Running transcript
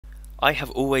I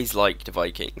have always liked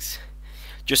Vikings.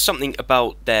 Just something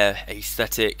about their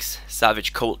aesthetics,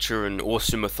 savage culture, and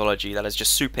awesome mythology that is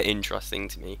just super interesting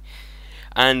to me.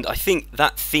 And I think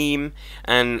that theme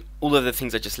and all of the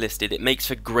things I just listed, it makes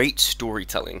for great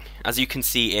storytelling, as you can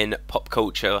see in pop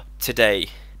culture today.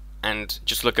 And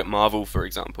just look at Marvel, for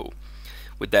example,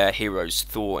 with their heroes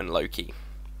Thor and Loki.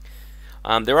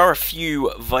 There are a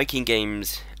few Viking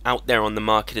games out there on the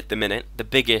market at the minute, the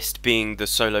biggest being the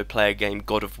solo player game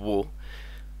God of War,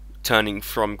 turning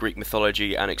from Greek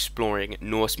mythology and exploring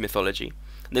Norse mythology.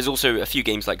 There's also a few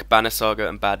games like Banner Saga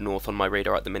and Bad North on my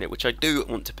radar at the minute, which I do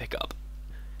want to pick up.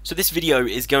 So this video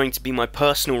is going to be my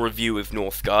personal review of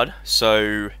Northgard,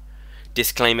 so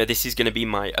disclaimer, this is going to be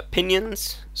my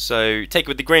opinions, so take it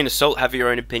with a grain of salt, have your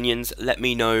own opinions, let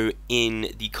me know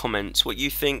in the comments what you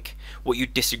think, what you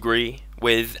disagree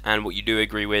with, and what you do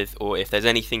agree with, or if there's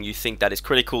anything you think that is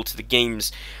critical to the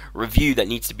game's review that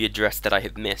needs to be addressed that I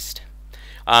have missed.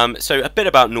 So a bit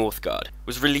about Northgard. It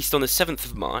was released on the 7th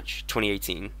of March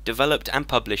 2018, developed and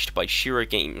published by Shira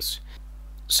Games.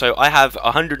 So I have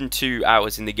 102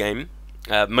 hours in the game,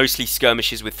 mostly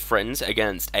skirmishes with friends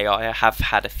against AI. I have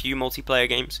had a few multiplayer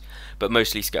games, but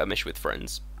mostly skirmish with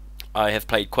friends. I have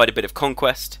played quite a bit of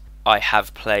Conquest. I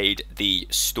have played the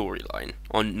storyline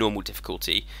on normal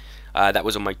difficulty. That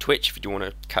was on my Twitch, if you do want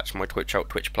to catch my Twitch out,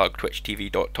 Twitch plug,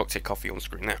 twitch.tv.toxiccoffee on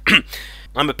screen there.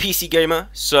 I'm a PC gamer,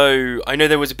 so I know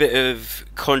there was a bit of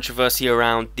controversy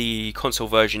around the console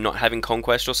version not having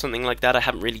Conquest or something like that. I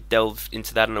haven't really delved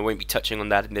into that, and I won't be touching on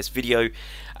that in this video,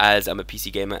 as I'm a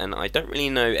PC gamer and I don't really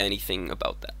know anything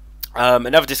about that.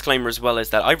 Another disclaimer as well is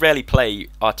that I rarely play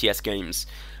RTS games,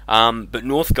 but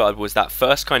Northgard was that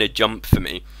first kind of jump for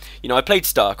me. You know, I played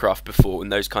StarCraft before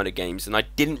and those kind of games, and I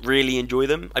didn't really enjoy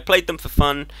them. I played them for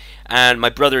fun, and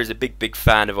my brother is a big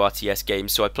fan of RTS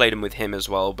games, so I played them with him as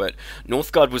well, but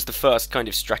Northgard was the first kind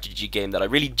of strategy game that I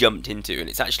really jumped into, and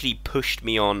it's actually pushed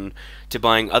me on to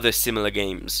buying other similar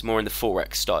games, more in the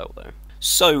 4X style though.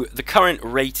 So, the current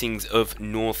ratings of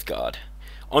Northgard.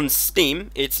 On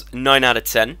Steam, it's 9 out of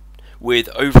 10, with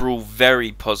overall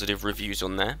very positive reviews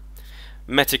on there.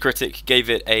 Metacritic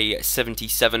gave it a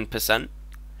 77%.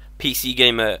 PC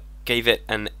Gamer gave it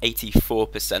an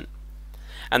 84%.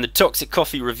 And the Toxic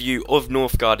Coffee review of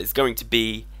Northgard is going to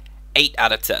be 8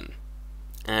 out of 10.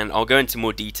 And I'll go into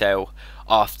more detail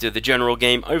after the general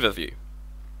game overview.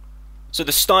 So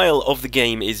the style of the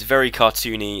game is very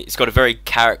cartoony. It's got a very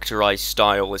characterized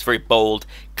style. It's very bold,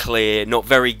 clear, not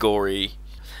very gory.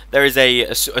 There is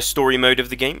a story mode of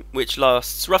the game, which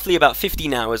lasts roughly about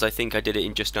 15 hours. I think I did it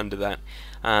in just under that.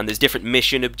 And there's different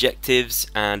mission objectives,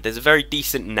 and there's a very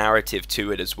decent narrative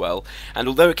to it as well. And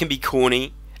although it can be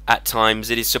corny at times,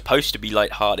 it is supposed to be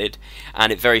lighthearted,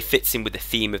 and it very fits in with the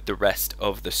theme of the rest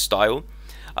of the style.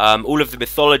 All of the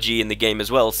mythology in the game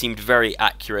as well seemed very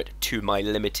accurate to my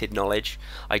limited knowledge.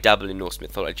 I dabble in Norse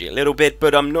mythology a little bit,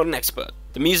 but I'm not an expert.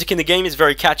 The music in the game is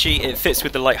very catchy, it fits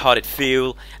with the lighthearted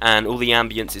feel, and all the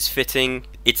ambience is fitting.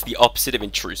 It's the opposite of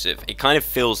intrusive. It kind of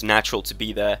feels natural to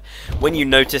be there. When you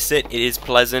notice it, it is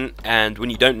pleasant, and when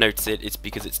you don't notice it, it's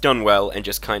because it's done well and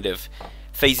just kind of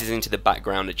phases into the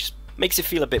background. It just makes it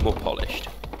feel a bit more polished.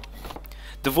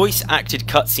 The voice-acted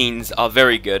cutscenes are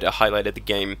very good, a highlight of the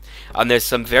game, and there's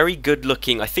some very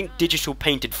good-looking, I think, digital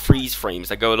painted freeze frames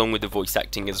that go along with the voice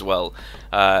acting as well,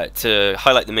 to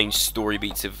highlight the main story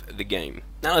beats of the game.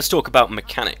 Now let's talk about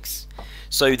mechanics.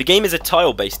 So the game is a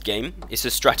tile-based game, it's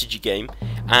a strategy game,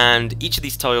 and each of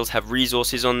these tiles have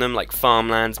resources on them, like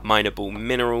farmlands, mineable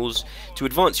minerals, to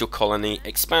advance your colony,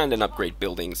 expand and upgrade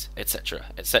buildings, etc,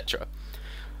 etc.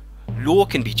 Lore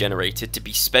can be generated to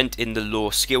be spent in the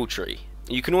lore skill tree.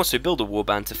 You can also build a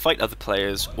warband to fight other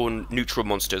players or neutral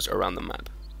monsters around the map.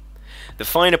 The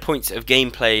finer points of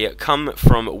gameplay come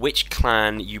from which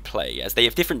clan you play, as they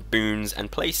have different boons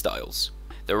and playstyles.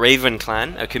 The Raven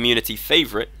clan, a community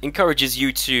favourite, encourages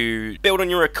you to build on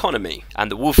your economy,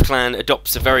 and the Wolf clan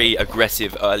adopts a very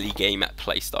aggressive early game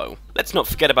playstyle. Let's not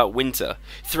forget about winter.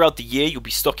 Throughout the year you'll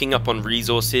be stocking up on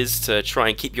resources to try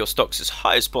and keep your stocks as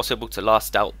high as possible to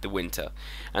last out the winter.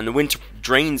 And the winter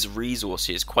drains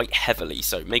resources quite heavily,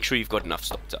 so make sure you've got enough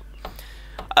stocked up.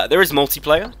 There is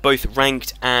multiplayer, both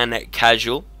ranked and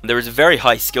casual. There is a very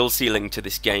high skill ceiling to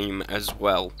this game as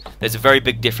well. There's a very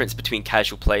big difference between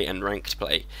casual play and ranked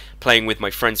play. Playing with my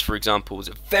friends, for example, is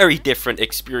a very different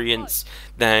experience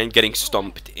than getting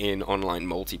stomped in online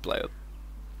multiplayer.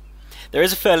 There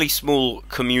is a fairly small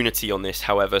community on this,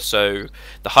 however, so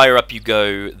the higher up you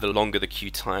go, the longer the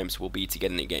queue times will be to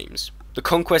get in the games. The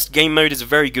Conquest game mode is a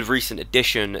very good recent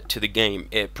addition to the game.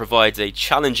 It provides a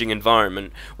challenging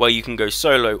environment where you can go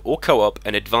solo or co-op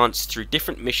and advance through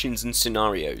different missions and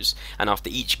scenarios, and after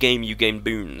each game you gain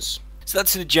boons. So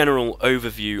that's the general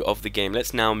overview of the game.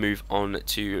 Let's now move on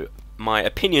to my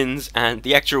opinions and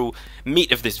the actual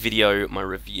meat of this video, my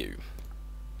review.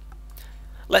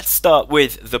 Let's start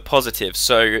with the positives.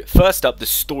 So first up, the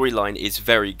storyline is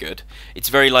very good. It's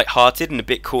very light-hearted and a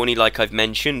bit corny like I've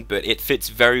mentioned, but it fits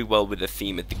very well with the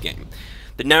theme of the game.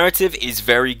 The narrative is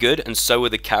very good and so are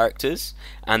the characters,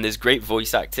 and there's great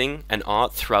voice acting and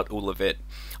art throughout all of it.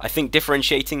 I think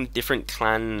differentiating different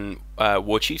clan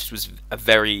war chiefs was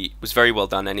very well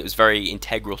done, and it was very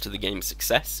integral to the game's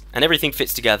success, and everything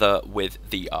fits together with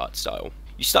the art style.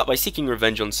 You start by seeking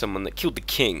revenge on someone that killed the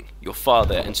king, your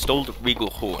father, and stole the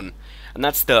regal horn, and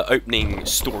that's the opening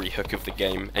story hook of the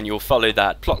game, and you'll follow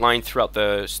that plotline throughout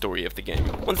the story of the game.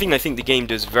 One thing I think the game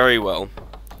does very well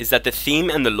is that the theme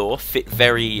and the lore fit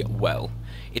very well.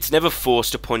 It's never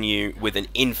forced upon you with an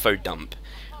info dump.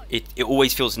 It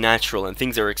always feels natural, and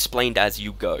things are explained as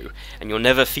you go, and you're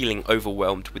never feeling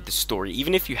overwhelmed with the story,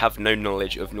 even if you have no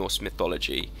knowledge of Norse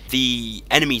mythology. The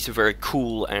enemies are very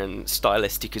cool and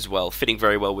stylistic as well, fitting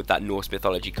very well with that Norse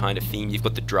mythology kind of theme. You've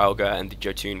got the Draugr and the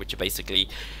Jotun, which are basically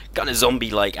kind of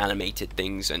zombie-like animated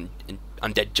things, and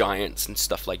undead giants and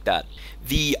stuff like that.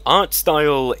 The art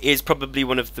style is probably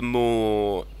one of the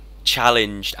more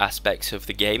challenged aspects of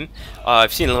the game.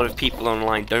 I've seen a lot of people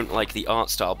online don't like the art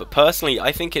style, but personally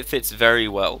I think it fits very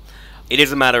well. It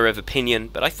is a matter of opinion,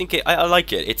 but I think I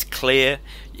like it. It's clear,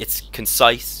 it's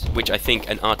concise, which I think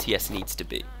an RTS needs to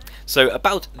be. So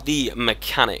about the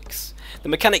mechanics. The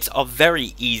mechanics are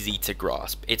very easy to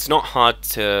grasp. It's not hard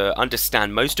to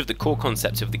understand most of the core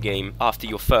concepts of the game after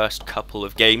your first couple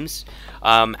of games.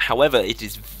 However, it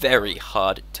is very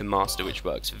hard to master, which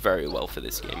works very well for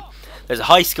this game. There's a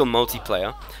high skill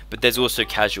multiplayer, but there's also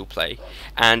casual play,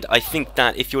 and I think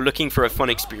that if you're looking for a fun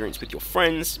experience with your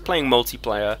friends, playing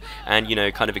multiplayer and, you know,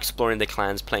 kind of exploring the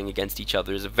clans, playing against each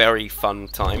other is a very fun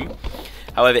time.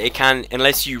 However, it can,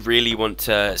 unless you really want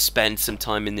to spend some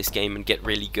time in this game and get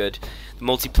really good, the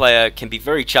multiplayer can be a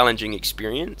very challenging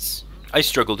experience. I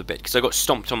struggled a bit because I got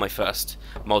stomped on my first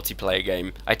multiplayer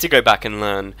game. I had to go back and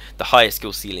learn the higher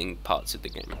skill ceiling parts of the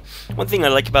game. One thing I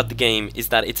like about the game is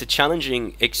that it's a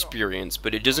challenging experience,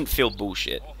 but it doesn't feel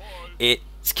bullshit.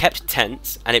 It's kept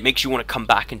tense, and it makes you want to come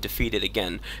back and defeat it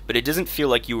again, but it doesn't feel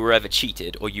like you were ever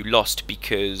cheated or you lost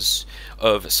because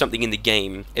of something in the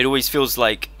game. It always feels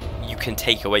like you can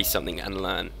take away something and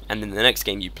learn, and in the next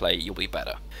game you play, you'll be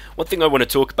better. One thing I want to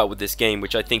talk about with this game,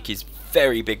 which I think is a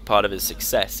very big part of its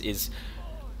success, is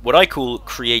what I call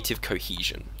creative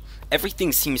cohesion.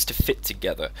 Everything seems to fit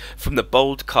together, from the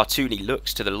bold, cartoony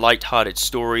looks to the light-hearted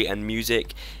story and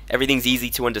music. Everything's easy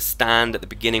to understand at the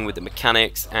beginning with the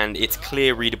mechanics, and its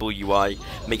clear, readable UI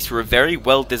makes for a very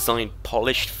well-designed,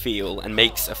 polished feel and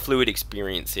makes a fluid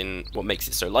experience in what makes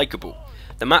it so likable.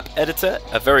 The map editor,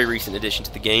 a very recent addition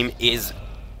to the game, is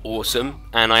awesome,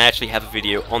 and I actually have a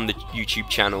video on the YouTube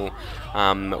channel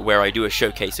where I do a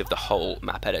showcase of the whole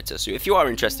map editor, so if you are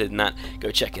interested in that, go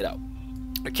check it out.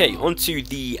 Okay, on to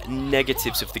the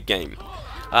negatives of the game.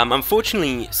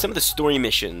 Unfortunately, some of the story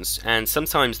missions, and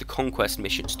sometimes the conquest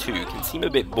missions too, can seem a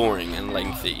bit boring and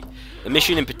lengthy. The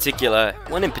mission in particular,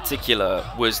 one in particular,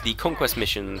 was the conquest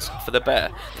missions for the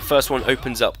bear. The first one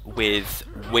opens up with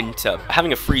winter,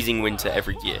 having a freezing winter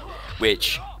every year,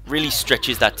 which really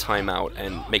stretches that time out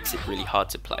and makes it really hard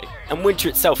to play. And winter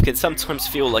itself can sometimes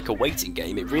feel like a waiting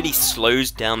game. It really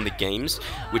slows down the games,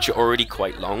 which are already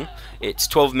quite long. It's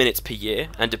 12 minutes per year,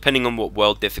 and depending on what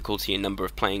world difficulty and number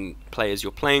of players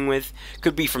you're playing with,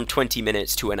 could be from 20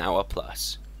 minutes to an hour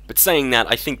plus. But saying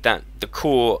that, I think that the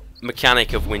core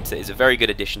mechanic of winter is a very good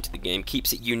addition to the game,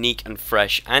 keeps it unique and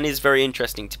fresh, and is very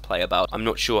interesting to play about. I'm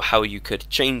not sure how you could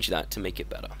change that to make it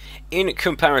better. In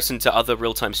comparison to other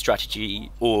real-time strategy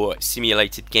or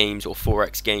simulated games or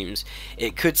 4X games,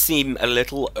 it could seem a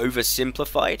little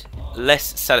oversimplified,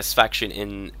 less satisfaction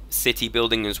in city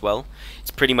building as well.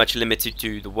 It's pretty much limited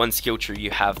to the one skill tree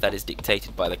you have that is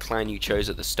dictated by the clan you chose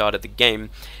at the start of the game,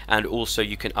 and also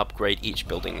you can upgrade each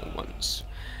building at once.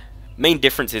 Main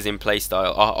differences in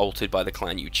playstyle are altered by the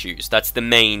clan you choose. That's the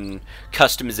main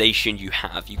customization you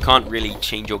have. You can't really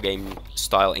change your game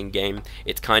style in-game.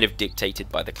 It's kind of dictated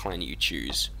by the clan you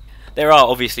choose. There are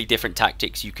obviously different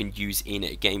tactics you can use in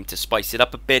a game to spice it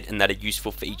up a bit and that are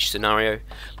useful for each scenario,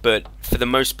 but for the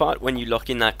most part, when you lock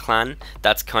in that clan,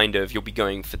 that's kind of, you'll be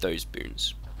going for those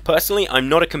boons. Personally, I'm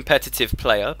not a competitive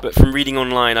player, but from reading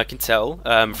online I can tell,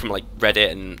 from like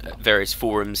Reddit and various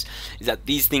forums, is that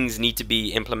these things need to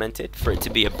be implemented for it to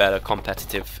be a better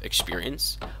competitive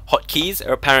experience. Hotkeys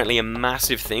are apparently a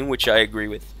massive thing, which I agree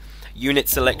with. Unit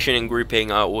selection and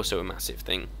grouping are also a massive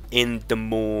thing. In the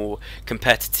more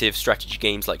competitive strategy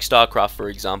games like StarCraft, for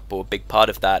example, a big part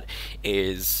of that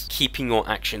is keeping your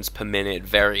actions per minute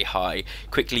very high,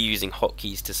 quickly using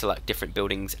hotkeys to select different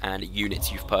buildings and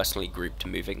units you've personally grouped,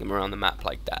 moving them around the map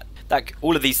like that.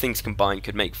 All of these things combined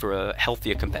could make for a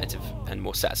healthier competitive and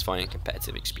more satisfying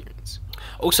competitive experience.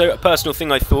 Also, a personal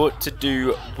thing I thought to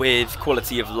do with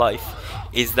quality of life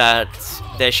is that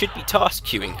there should be task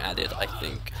queuing added, I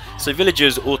think. So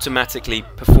villagers automatically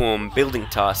perform building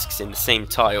tasks in the same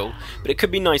tile, but it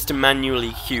could be nice to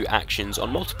manually queue actions on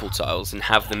multiple tiles and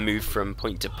have them move from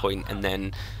point to point, and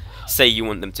then say you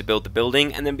want them to build the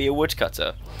building and then be a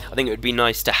woodcutter. I think it would be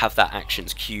nice to have that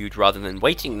actions queued rather than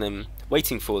waiting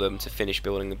for them to finish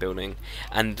building the building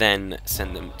and then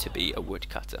send them to be a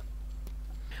woodcutter.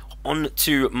 On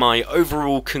to my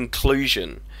overall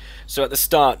conclusion. So at the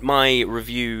start, my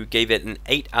review gave it an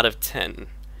 8 out of 10,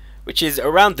 which is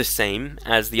around the same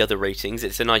as the other ratings.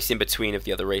 It's a nice in-between of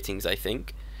the other ratings, I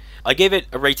think. I gave it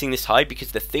a rating this high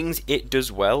because the things it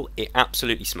does well, it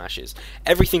absolutely smashes.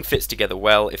 Everything fits together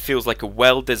well, it feels like a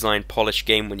well-designed, polished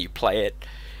game when you play it,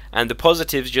 and the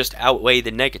positives just outweigh the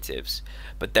negatives.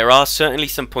 But there are certainly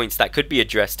some points that could be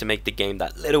addressed to make the game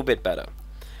that little bit better.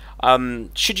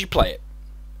 Should you play it?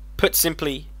 Put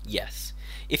simply, yes.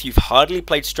 If you've hardly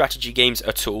played strategy games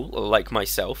at all, like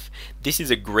myself, this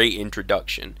is a great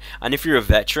introduction. And if you're a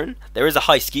veteran, there is a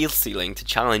high skill ceiling to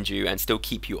challenge you and still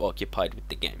keep you occupied with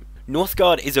the game.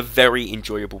 Northgard is a very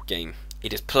enjoyable game.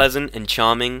 It is pleasant and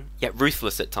charming, yet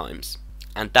ruthless at times.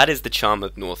 And that is the charm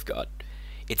of Northgard.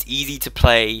 It's easy to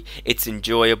play, it's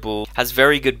enjoyable, has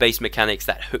very good base mechanics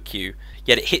that hook you,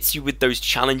 yet it hits you with those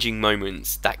challenging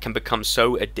moments that can become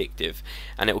so addictive,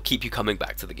 and it will keep you coming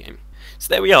back to the game. So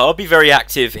there we are. I'll be very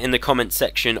active in the comment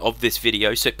section of this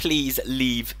video, so please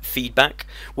leave feedback.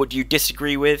 What do you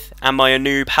disagree with? Am I a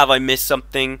noob? Have I missed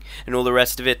something? And all the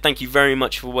rest of it. Thank you very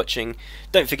much for watching.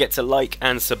 Don't forget to like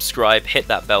and subscribe, hit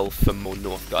that bell for more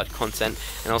Northgard content,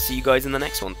 and I'll see you guys in the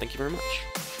next one. Thank you very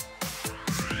much.